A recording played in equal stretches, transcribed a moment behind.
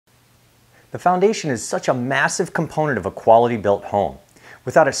The foundation is such a massive component of a quality built home.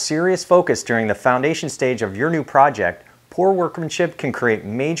 Without a serious focus during the foundation stage of your new project, poor workmanship can create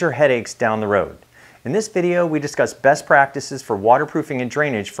major headaches down the road. In this video, we discuss best practices for waterproofing and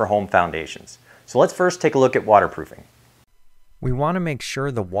drainage for home foundations. So let's first take a look at waterproofing. We want to make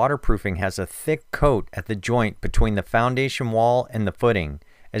sure the waterproofing has a thick coat at the joint between the foundation wall and the footing,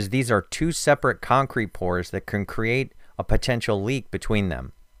 as these are two separate concrete pours that can create a potential leak between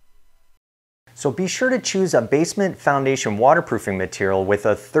them. So be sure to choose a basement foundation waterproofing material with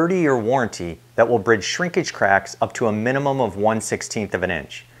a 30-year warranty that will bridge shrinkage cracks up to a minimum of 1/16 of an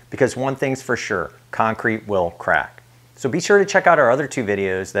inch. Because one thing's for sure, concrete will crack. So be sure to check out our other two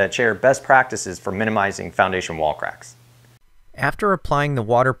videos that share best practices for minimizing foundation wall cracks. After applying the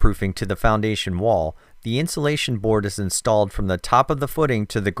waterproofing to the foundation wall, the insulation board is installed from the top of the footing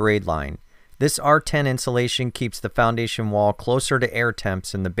to the grade line. This R10 insulation keeps the foundation wall closer to air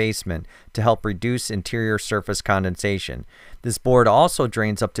temps in the basement to help reduce interior surface condensation. This board also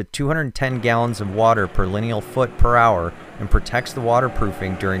drains up to 210 gallons of water per lineal foot per hour and protects the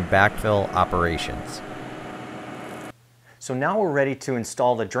waterproofing during backfill operations. So now we're ready to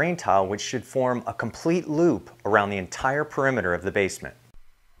install the drain tile, which should form a complete loop around the entire perimeter of the basement.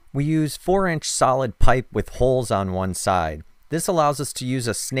 We use 4-inch solid pipe with holes on one side. This allows us to use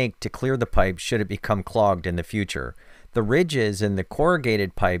a snake to clear the pipe should it become clogged in the future. The ridges in the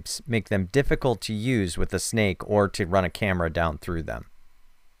corrugated pipes make them difficult to use with a snake or to run a camera down through them.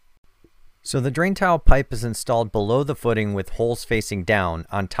 So the drain tile pipe is installed below the footing with holes facing down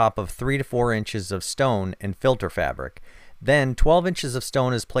on top of 3 to 4 inches of stone and filter fabric. Then 12 inches of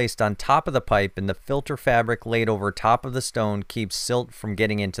stone is placed on top of the pipe, and the filter fabric laid over top of the stone keeps silt from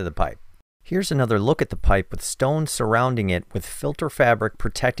getting into the pipe. Here's another look at the pipe with stone surrounding it with filter fabric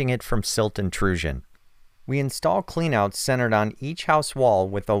protecting it from silt intrusion. We install cleanouts centered on each house wall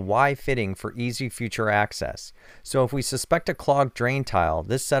with a Y fitting for easy future access. So if we suspect a clogged drain tile,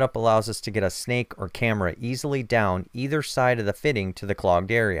 this setup allows us to get a snake or camera easily down either side of the fitting to the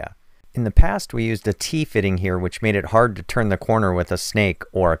clogged area. In the past, we used a T fitting here, which made it hard to turn the corner with a snake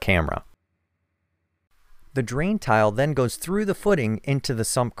or a camera. The drain tile then goes through the footing into the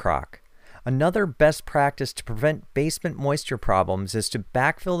sump crock. Another best practice to prevent basement moisture problems is to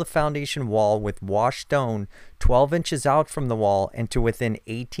backfill the foundation wall with washed stone 12 inches out from the wall and to within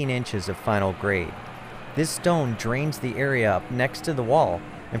 18 inches of final grade. This stone drains the area up next to the wall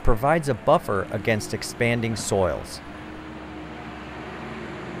and provides a buffer against expanding soils.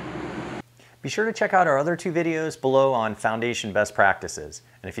 Be sure to check out our other two videos below on foundation best practices.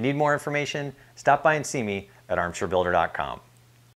 And if you need more information, stop by and see me at armchairbuilder.com.